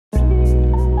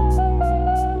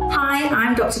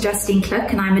Dr. Justine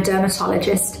Kluk and I'm a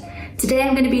dermatologist. Today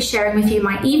I'm going to be sharing with you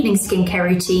my evening skincare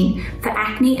routine for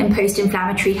acne and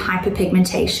post-inflammatory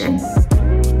hyperpigmentation.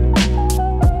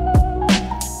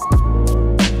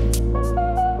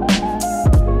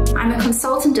 I'm a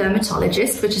consultant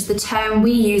dermatologist, which is the term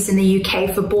we use in the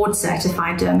UK for board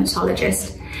certified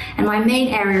dermatologist. And my main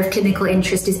area of clinical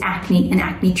interest is acne and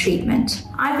acne treatment.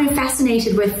 I've been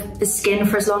fascinated with the skin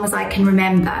for as long as I can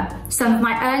remember. Some of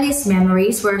my earliest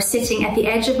memories were of sitting at the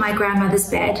edge of my grandmother's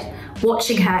bed,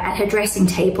 watching her at her dressing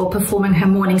table performing her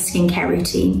morning skincare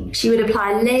routine. She would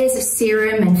apply layers of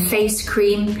serum and face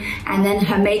cream, and then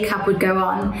her makeup would go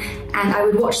on, and I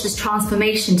would watch this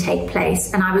transformation take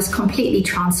place, and I was completely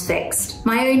transfixed.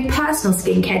 My own personal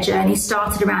skincare journey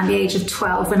started around the age of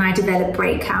 12 when I developed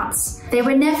breakouts. They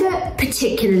were never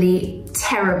particularly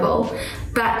terrible,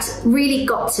 but really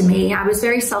got to me. I was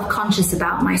very self-conscious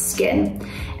about my skin,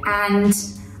 and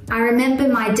I remember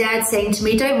my dad saying to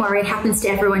me, "Don't worry, it happens to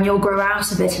everyone, you'll grow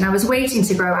out of it." And I was waiting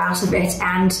to grow out of it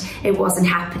and it wasn't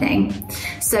happening.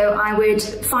 So I would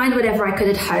find whatever I could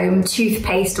at home,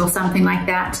 toothpaste or something like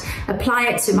that, apply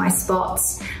it to my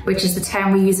spots, which is the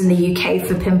term we use in the UK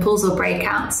for pimples or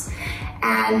breakouts.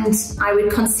 And I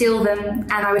would conceal them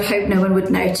and I would hope no one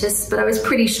would notice, but I was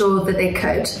pretty sure that they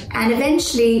could. And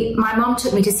eventually my mom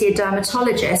took me to see a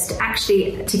dermatologist,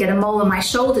 actually to get a mole on my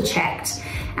shoulder checked.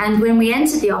 And when we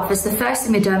entered the office, the first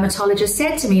thing the dermatologist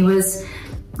said to me was,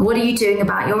 "What are you doing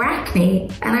about your acne?"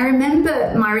 And I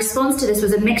remember my response to this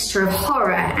was a mixture of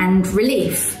horror and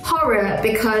relief. Horror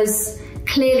because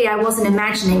clearly I wasn't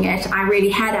imagining it. I really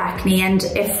had acne, and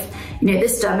if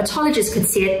this dermatologist could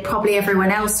see it, probably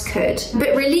everyone else could.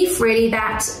 But relief really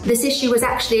that this issue was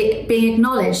actually being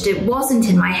acknowledged. It wasn't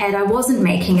in my head, I wasn't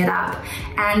making it up.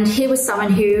 And here was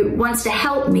someone who wants to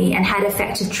help me and had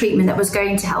effective treatment that was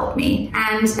going to help me.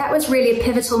 And that was really a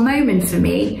pivotal moment for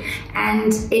me.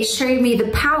 And it showed me the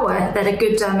power that a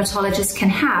good dermatologist can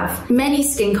have. Many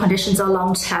skin conditions are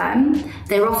long-term.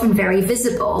 They're often very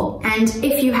visible. And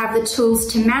if you have the tools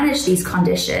to manage these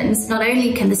conditions, not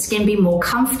only can the skin be more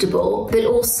comfortable, but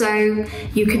also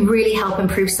you can really help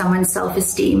improve someone's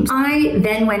self-esteem. I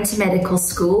then went to medical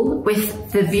school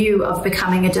with the view of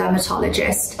becoming a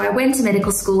dermatologist. I went to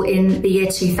medical school in the year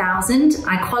 2000.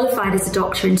 I qualified as a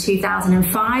doctor in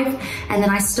 2005, and then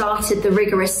I started the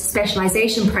rigorous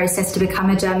specialization process to become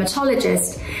a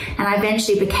dermatologist, and I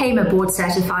eventually became a board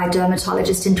certified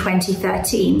dermatologist in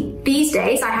 2013. These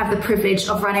days I have the privilege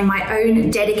of running my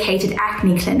own dedicated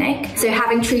acne clinic. So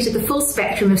having treated the full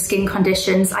spectrum of skin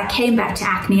conditions, I came back to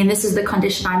acne, and this is the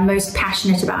condition I'm most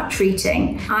passionate about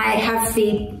treating. I have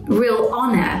the real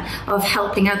honor of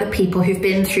helping other people who've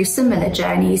been through similar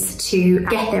journeys to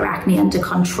get their acne under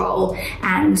control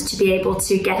and to be able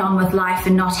to get on with life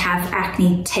and not have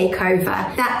acne take over.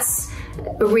 That's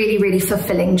a really, really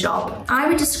fulfilling job. I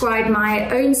would describe my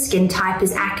own skin type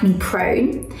as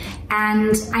acne-prone,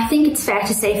 and I think it's fair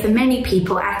to say for many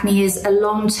people acne is a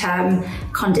long-term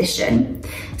condition.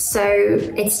 So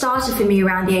it started for me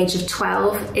around the age of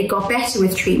 12. It got better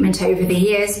with treatment over the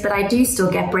years, but I do still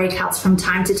get breakouts from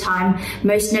time to time,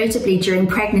 most notably during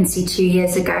pregnancy 2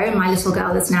 years ago, and my little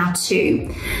girl is now 2.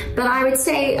 But I would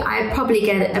say I probably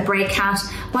get a breakout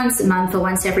once a month or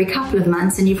once every couple of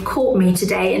months, and you've caught me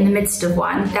today in the midst of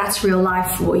one. That's real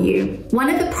life for you. One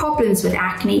of the problems with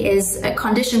acne is a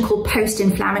condition called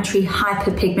post-inflammatory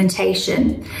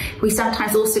hyperpigmentation. We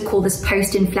sometimes also call this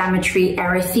post-inflammatory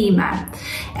erythema.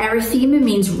 Erythema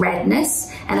means redness,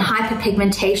 and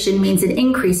hyperpigmentation means an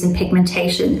increase in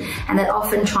pigmentation, and that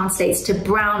often translates to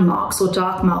brown marks or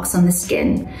dark marks on the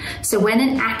skin. So when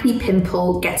an acne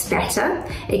pimple gets better,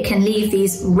 it can leave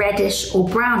these reddish or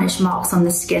brownish marks on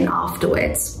the skin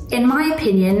afterwards. In my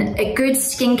opinion, a good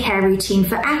skincare routine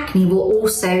for acne will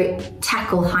also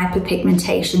tackle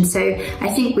hyperpigmentation, so I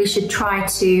think we should try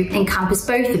to encompass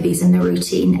both of these in the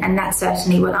routine, and that's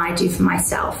certainly what I do for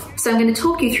myself. So I'm going to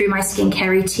talk you through my skincare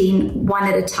routine one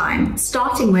at a time,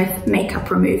 starting with makeup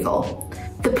removal.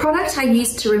 The product I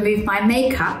use to remove my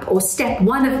makeup, or step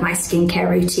one of my skincare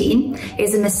routine,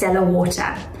 is a micellar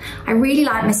water. I really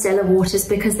like micellar waters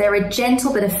because they're a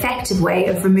gentle but effective way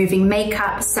of removing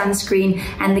makeup, sunscreen,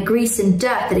 and the grease and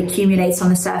dirt that accumulates on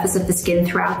the surface of the skin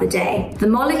throughout the day. The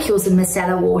molecules in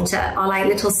micellar water are like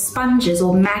little sponges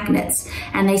or magnets,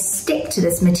 and they stick to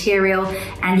this material,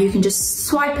 and you can just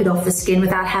swipe it off the skin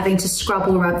without having to scrub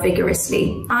or rub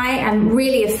vigorously. I am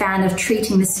really a fan of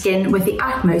treating the skin with the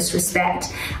utmost respect.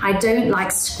 I don't like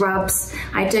scrubs,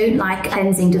 I don't like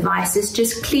cleansing devices,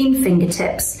 just clean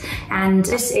fingertips. And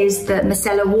this is the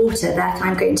micellar water that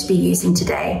I'm going to be using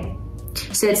today.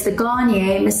 So it's the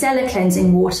Garnier Micellar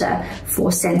Cleansing Water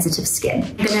for sensitive skin.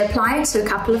 I'm going to apply it to a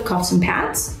couple of cotton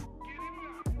pads.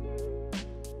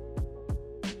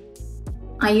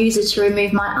 I use it to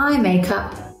remove my eye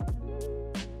makeup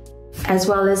as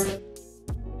well as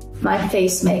my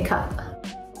face makeup.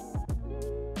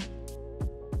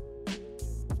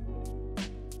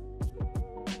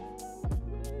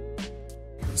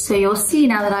 So you'll see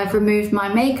now that I've removed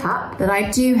my makeup that I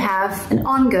do have an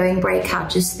ongoing breakout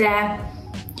just there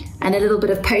and a little bit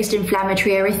of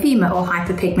post-inflammatory erythema or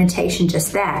hyperpigmentation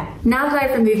just there. Now that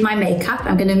I've removed my makeup,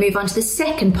 I'm going to move on to the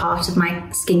second part of my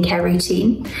skincare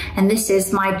routine, and this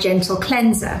is my gentle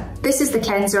cleanser. This is the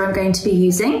cleanser I'm going to be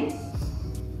using.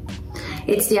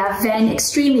 It's the Avène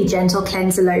Extremely Gentle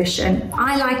Cleanser Lotion.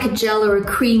 I like a gel or a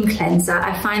cream cleanser.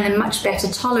 I find them much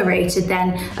better tolerated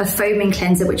than a foaming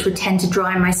cleanser, which would tend to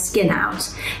dry my skin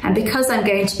out. And because I'm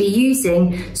going to be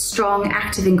using strong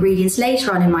active ingredients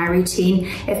later on in my routine,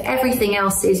 if everything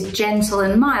else is gentle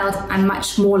and mild, I'm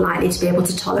much more likely to be able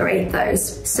to tolerate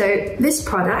those. So this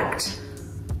product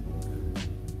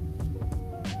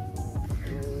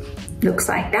looks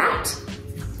like that.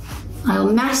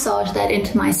 I'll massage that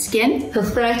into my skin for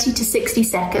 30 to 60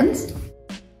 seconds.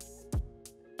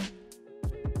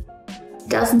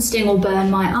 Doesn't sting or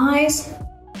burn my eyes.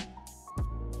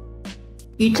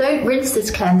 You don't rinse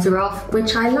this cleanser off,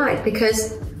 which I like,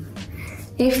 because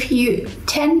if you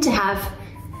tend to have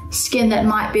skin that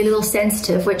might be a little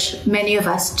sensitive, which many of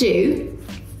us do,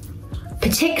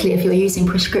 particularly if you're using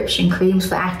prescription creams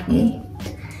for acne,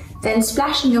 then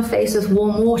splashing your face with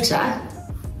warm water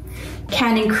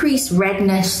can increase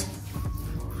redness,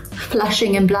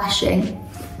 flushing and blushing.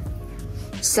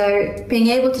 So being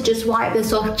able to just wipe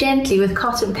this off gently with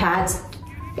cotton pads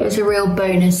is a real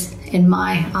bonus in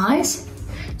my eyes.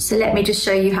 So let me just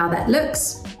show you how that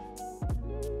looks.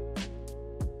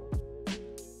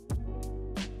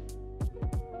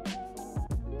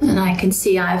 And I can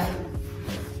see I've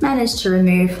managed to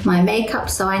remove my makeup,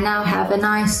 so I now have a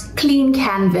nice clean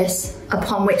canvas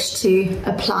upon which to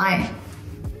apply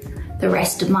the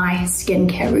rest of my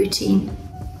skincare routine.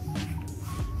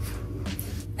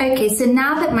 Okay, so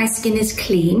now that my skin is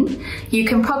clean, you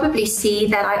can probably see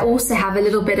that I also have a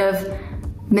little bit of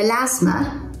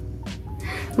melasma,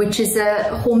 which is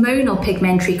a hormonal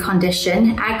pigmentary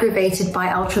condition aggravated by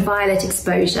ultraviolet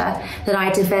exposure that I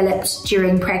developed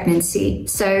during pregnancy.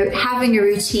 So having a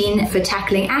routine for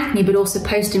tackling acne, but also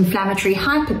post-inflammatory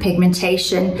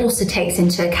hyperpigmentation, also takes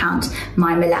into account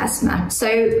my melasma.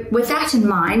 So with that in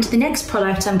mind, the next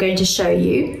product I'm going to show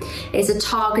you is a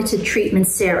targeted treatment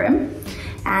serum,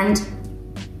 and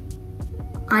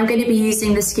I'm going to be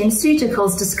using the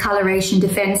SkinCeuticals Discoloration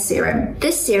Defense Serum.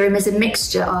 This serum is a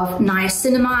mixture of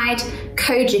niacinamide,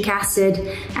 kojic acid,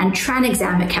 and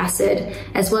tranexamic acid,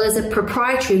 as well as a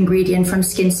proprietary ingredient from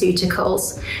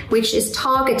SkinCeuticals, which is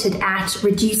targeted at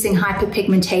reducing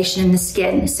hyperpigmentation in the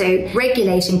skin, so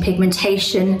regulating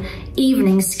pigmentation,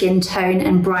 evening skin tone,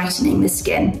 and brightening the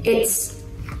skin. It's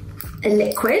a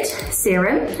liquid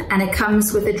serum, and it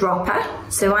comes with a dropper.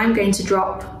 So I'm going to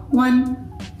drop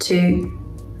 1, 2,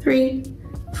 3,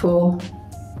 4,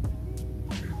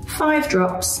 5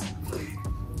 drops,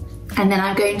 and then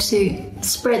I'm going to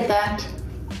spread that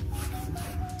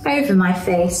over my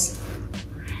face.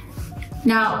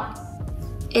 Now,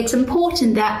 it's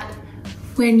important that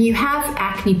when you have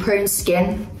acne-prone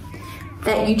skin,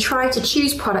 that you try to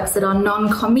choose products that are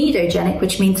non-comedogenic,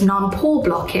 which means non-pore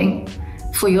blocking,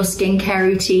 for your skincare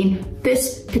routine.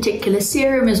 This particular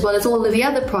serum, as well as all of the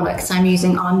other products I'm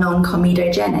using, are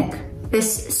non-comedogenic.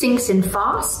 This sinks in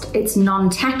fast, it's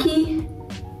non-tacky,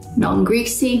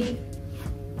 non-greasy,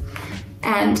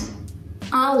 and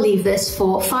I'll leave this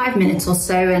for 5 minutes or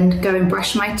so and go and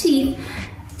brush my teeth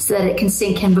so that it can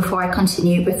sink in before I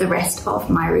continue with the rest of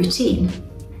my routine.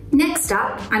 Next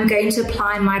up, I'm going to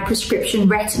apply my prescription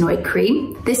retinoid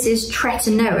cream. This is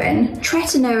Tretinoin.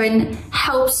 Tretinoin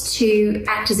helps to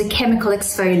act as a chemical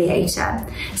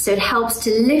exfoliator. So it helps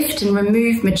to lift and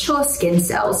remove mature skin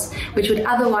cells, which would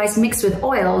otherwise mix with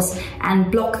oils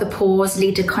and block the pores,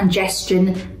 lead to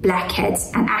congestion, blackheads,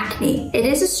 and acne. It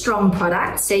is a strong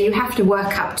product, so you have to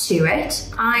work up to it.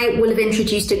 I will have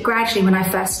introduced it gradually when I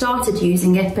first started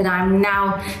using it, but I'm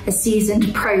now a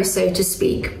seasoned pro, so to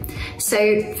speak.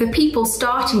 So for people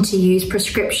starting to use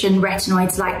prescription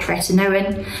retinoids like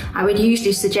Tretinoin, I would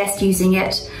usually suggest using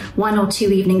it 1 or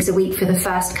 2 evenings a week for the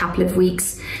first couple of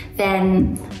weeks,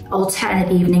 then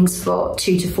alternate evenings for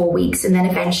 2 to 4 weeks, and then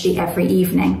eventually every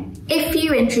evening. If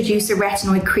you introduce a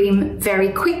retinoid cream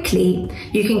very quickly,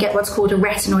 you can get what's called a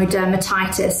retinoid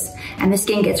dermatitis, and the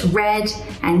skin gets red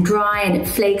and dry and it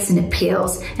flakes and it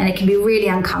peels, and it can be really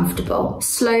uncomfortable.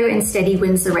 Slow and steady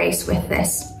wins the race with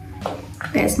this.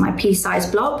 There's my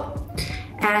pea-sized blob,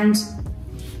 and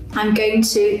I'm going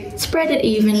to spread it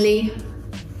evenly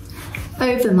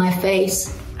over my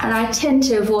face, and I tend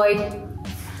to avoid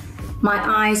my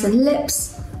eyes and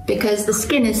lips because the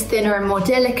skin is thinner and more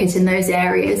delicate in those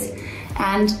areas,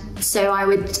 and so I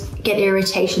would get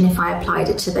irritation if I applied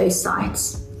it to those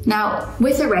sites. Now,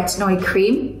 with a retinoid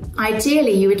cream,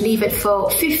 ideally you would leave it for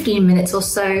 15 minutes or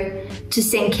so to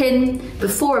sink in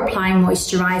before applying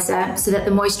moisturizer, so that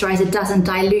the moisturizer doesn't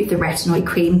dilute the retinoid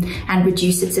cream and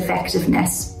reduce its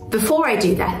effectiveness. Before I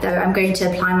do that though, I'm going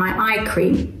to apply my eye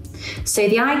cream. So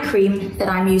the eye cream that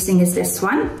I'm using is this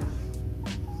one.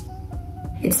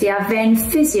 It's the Avène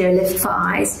PhysioLift for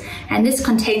eyes, and this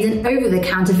contains an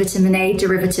over-the-counter vitamin A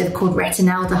derivative called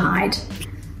retinaldehyde.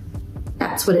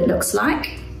 That's what it looks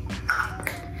like.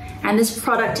 And this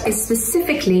product is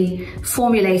specifically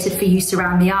formulated for use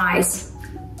around the eyes.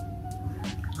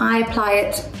 I apply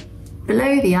it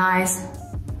below the eyes,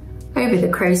 over the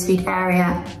crow's feet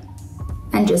area,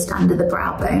 and just under the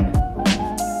brow bone.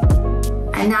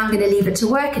 And now I'm going to leave it to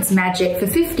work its magic for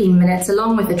 15 minutes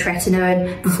along with the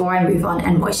tretinoin before I move on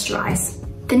and moisturize.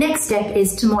 The next step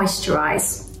is to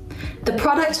moisturize. The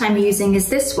product I'm using is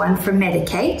this one from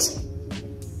Medicate.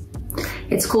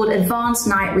 It's called Advanced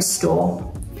Night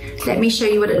Restore. Let me show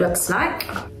you what it looks like.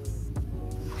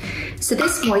 So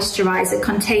this moisturizer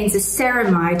contains a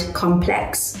ceramide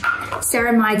complex.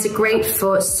 Ceramides are great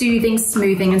for soothing,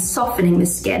 smoothing, and softening the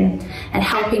skin and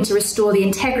helping to restore the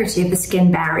integrity of the skin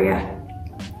barrier.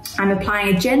 I'm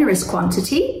applying a generous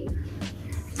quantity,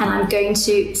 and I'm going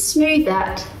to smooth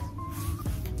that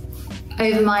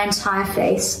over my entire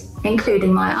face,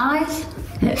 including my eyes,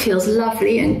 and it feels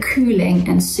lovely and cooling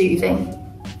and soothing.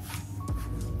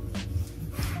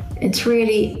 It's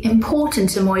really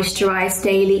important to moisturize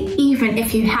daily, even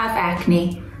if you have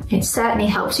acne. It certainly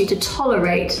helps you to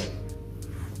tolerate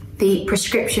the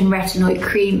prescription retinoid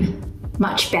cream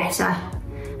much better.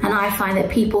 And I find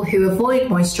that people who avoid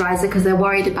moisturizer because they're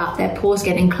worried about their pores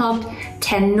getting clogged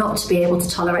tend not to be able to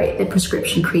tolerate the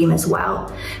prescription cream as well,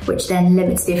 which then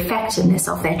limits the effectiveness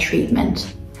of their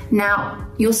treatment. Now,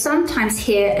 you'll sometimes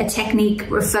hear a technique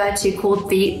referred to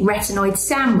called the retinoid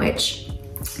sandwich.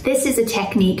 This is a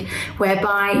technique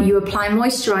whereby you apply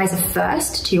moisturizer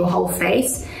first to your whole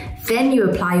face, then you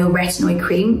apply your retinoid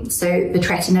cream, so the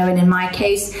tretinoin in my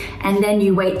case, and then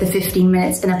you wait the 15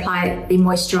 minutes and apply the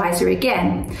moisturizer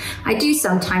again. I do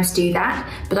sometimes do that,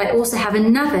 but I also have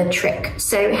another trick.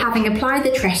 So having applied the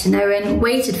tretinoin,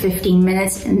 waited 15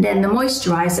 minutes, and then the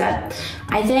moisturizer,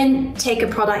 I then take a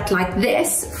product like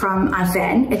this from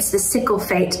Avène. It's the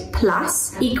Cicatrate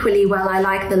Plus. Equally well, I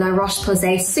like the La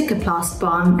Roche-Posay Cicaplast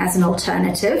Balm as an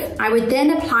alternative. I would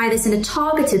then apply this in a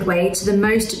targeted way to the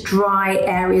most dry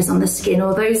areas on the skin,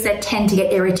 or those that tend to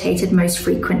get irritated most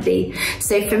frequently.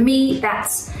 So for me,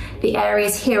 that's the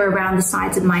areas here around the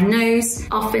sides of my nose,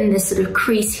 often this sort of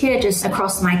crease here just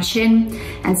across my chin,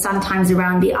 and sometimes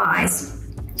around the eyes.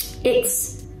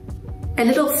 It's a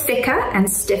little thicker and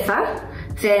stiffer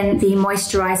than the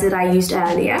moisturizer that I used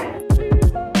earlier.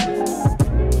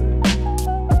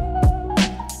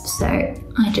 So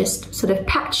I just sort of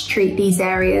patch treat these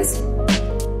areas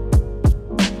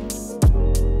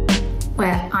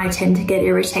where I tend to get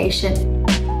irritation.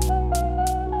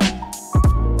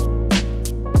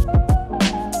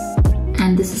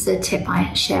 And this is a tip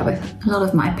I share with a lot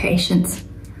of my patients,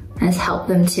 and has helped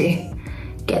them to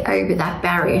get over that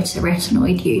barrier to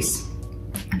retinoid use.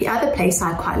 The other place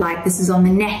I quite like this is on the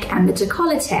neck and the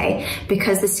décolleté,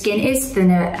 because the skin is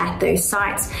thinner at those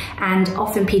sites, and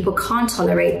often people can't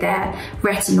tolerate their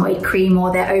retinoid cream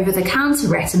or their over-the-counter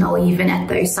retinol even at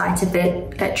those sites if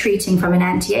they're treating from an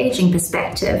anti-aging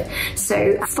perspective.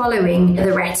 So following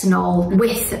the retinol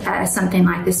with something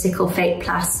like the Cicatrate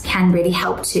Plus can really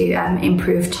help to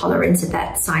improve tolerance at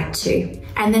that site too.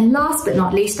 And then last but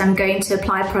not least, I'm going to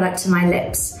apply product to my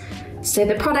lips. So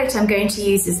the product I'm going to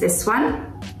use is this one.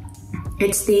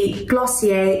 It's the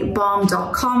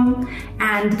glossierbalm.com,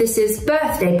 and this is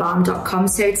birthdaybalm.com,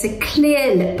 so it's a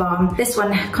clear lip balm. This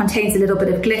one contains a little bit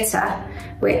of glitter,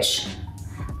 which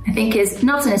I think is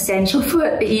not an essential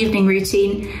for the evening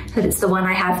routine, but it's the one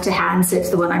I have to hand, so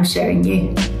it's the one I'm showing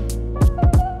you.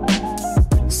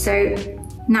 So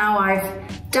now I've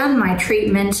done my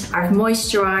treatment, I've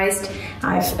moisturized,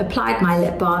 I've applied my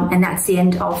lip balm, and that's the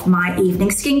end of my evening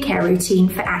skincare routine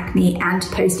for acne and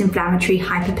post-inflammatory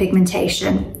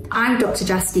hyperpigmentation. I'm Dr.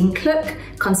 Justine Kluk,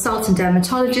 consultant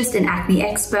dermatologist and acne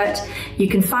expert. You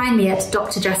can find me at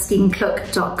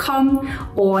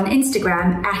drjustinekluk.com or on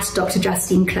Instagram at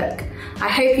drjustinekluk. I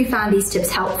hope you found these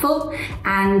tips helpful,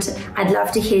 and I'd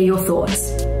love to hear your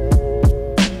thoughts.